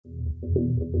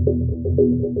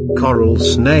Coral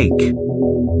snake.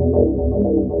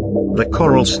 The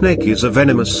coral snake is a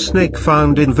venomous snake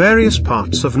found in various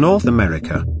parts of North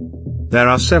America. There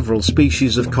are several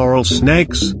species of coral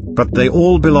snakes, but they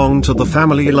all belong to the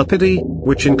family Elapidae,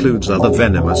 which includes other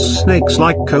venomous snakes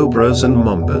like cobras and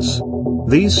mambas.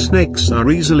 These snakes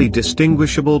are easily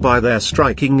distinguishable by their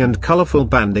striking and colorful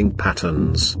banding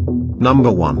patterns.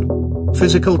 Number 1.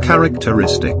 Physical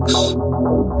characteristics.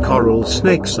 Coral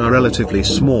snakes are relatively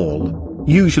small,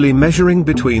 usually measuring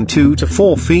between 2 to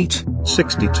 4 feet,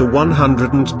 60 to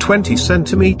 120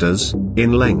 centimeters,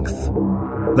 in length.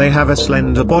 They have a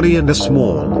slender body and a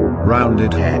small,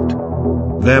 rounded head.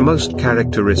 Their most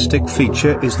characteristic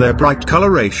feature is their bright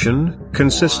coloration,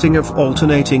 consisting of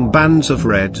alternating bands of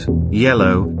red,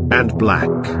 yellow, and black.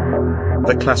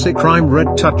 The classic rhyme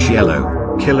red touch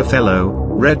yellow, killer fellow,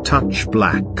 red touch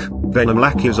black, venom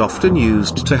black is often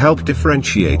used to help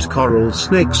differentiate coral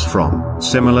snakes from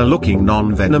similar-looking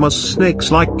non-venomous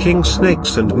snakes like king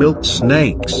snakes and milk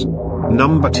snakes.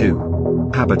 Number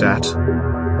 2. Habitat.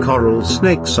 Coral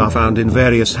snakes are found in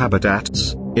various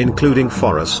habitats, including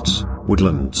forests,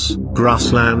 woodlands,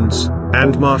 grasslands,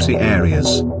 and marshy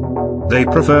areas. They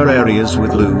prefer areas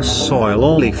with loose soil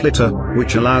or leaf litter,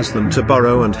 which allows them to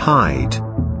burrow and hide.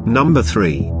 Number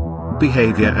 3.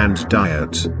 Behavior and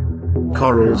diet.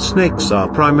 Coral snakes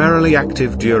are primarily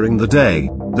active during the day,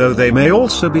 though they may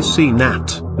also be seen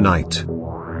at night.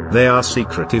 They are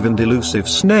secretive and elusive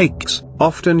snakes,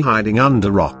 often hiding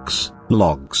under rocks,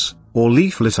 logs, or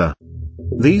leaf litter.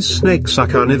 These snakes are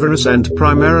carnivorous and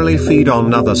primarily feed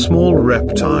on other small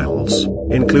reptiles,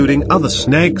 including other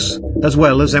snakes, as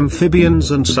well as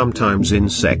amphibians and sometimes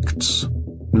insects.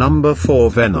 Number 4.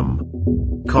 Venom.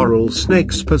 Coral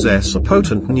snakes possess a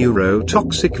potent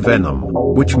neurotoxic venom,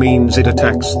 which means it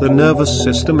attacks the nervous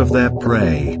system of their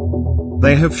prey.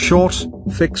 They have short,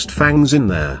 fixed fangs in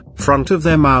the front of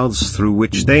their mouths through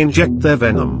which they inject their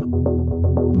venom.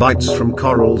 Bites from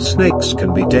coral snakes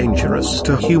can be dangerous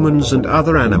to humans and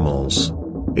other animals.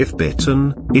 If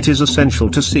bitten, it is essential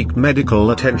to seek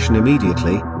medical attention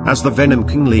immediately, as the venom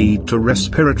can lead to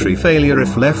respiratory failure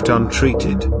if left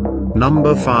untreated.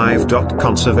 Number 5.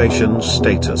 Conservation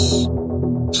status.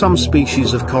 Some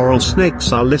species of coral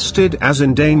snakes are listed as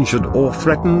endangered or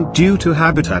threatened due to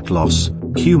habitat loss,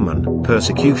 human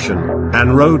persecution,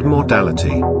 and road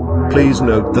mortality. Please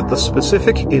note that the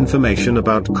specific information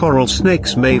about coral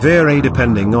snakes may vary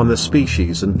depending on the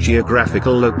species and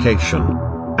geographical location.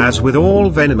 As with all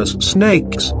venomous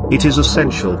snakes, it is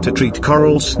essential to treat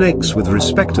coral snakes with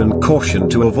respect and caution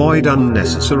to avoid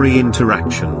unnecessary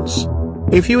interactions.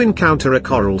 If you encounter a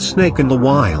coral snake in the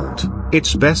wild,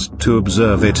 it's best to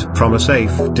observe it from a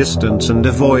safe distance and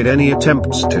avoid any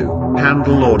attempts to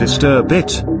handle or disturb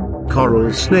it.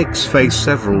 Coral snakes face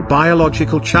several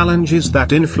biological challenges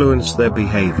that influence their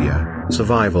behavior,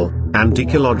 survival, and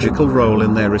ecological role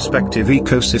in their respective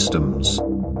ecosystems.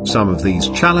 Some of these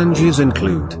challenges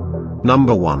include: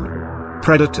 Number 1.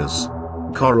 Predators.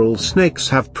 Coral snakes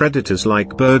have predators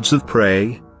like birds of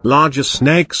prey, larger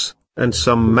snakes, and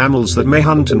some mammals that may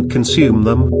hunt and consume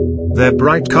them. Their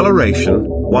bright coloration,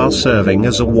 while serving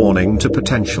as a warning to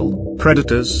potential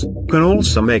predators, can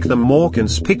also make them more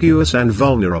conspicuous and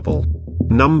vulnerable.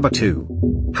 Number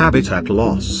 2. Habitat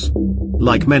loss.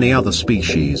 Like many other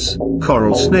species,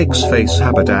 coral snakes face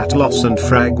habitat loss and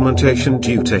fragmentation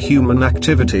due to human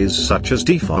activities such as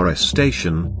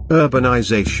deforestation,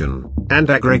 urbanization, and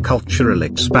agricultural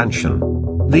expansion.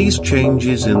 These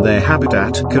changes in their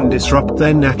habitat can disrupt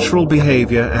their natural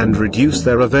behavior and reduce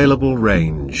their available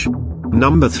range.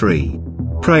 Number 3.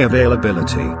 Prey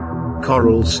availability.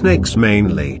 Coral snakes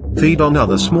mainly feed on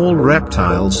other small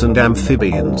reptiles and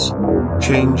amphibians.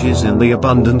 Changes in the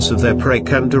abundance of their prey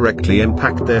can directly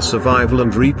impact their survival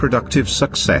and reproductive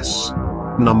success.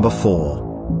 Number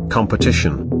 4.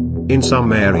 Competition. In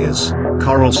some areas,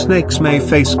 coral snakes may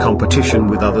face competition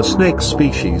with other snake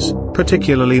species,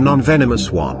 particularly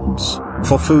non-venomous ones,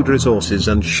 for food resources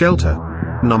and shelter.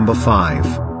 Number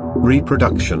 5.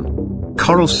 Reproduction.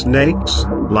 Coral snakes,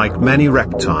 like many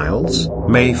reptiles,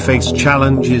 may face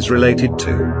challenges related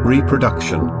to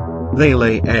reproduction. They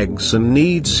lay eggs and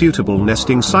need suitable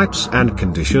nesting sites and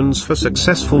conditions for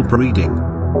successful breeding.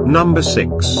 Number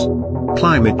 6.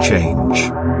 Climate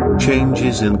change.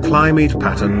 Changes in climate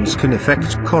patterns can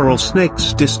affect coral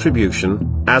snakes'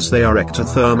 distribution, as they are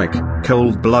ectothermic,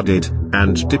 cold-blooded,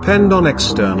 and depend on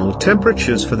external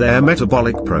temperatures for their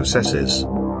metabolic processes.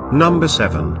 Number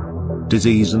 7.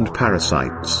 Disease and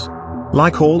parasites.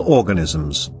 Like all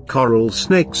organisms, coral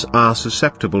snakes are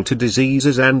susceptible to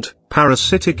diseases and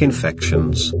parasitic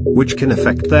infections, which can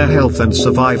affect their health and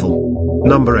survival.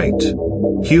 Number 8.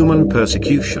 Human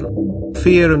persecution.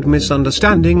 Fear and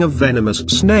misunderstanding of venomous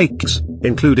snakes,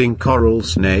 including coral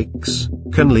snakes,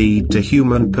 can lead to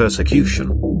human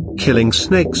persecution. Killing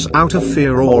snakes out of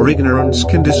fear or ignorance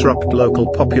can disrupt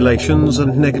local populations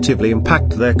and negatively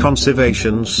impact their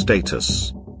conservation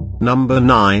status. Number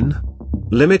 9.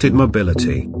 Limited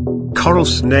mobility. Coral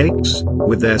snakes,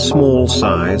 with their small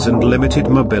size and limited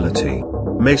mobility,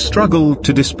 may struggle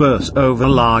to disperse over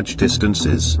large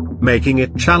distances, making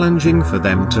it challenging for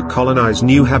them to colonize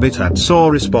new habitats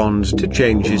or respond to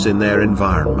changes in their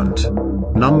environment.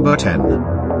 Number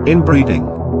 10. Inbreeding.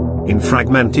 In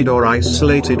fragmented or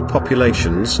isolated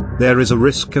populations, there is a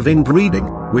risk of inbreeding,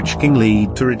 which can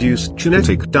lead to reduced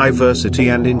genetic diversity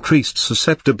and increased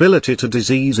susceptibility to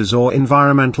diseases or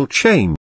environmental change.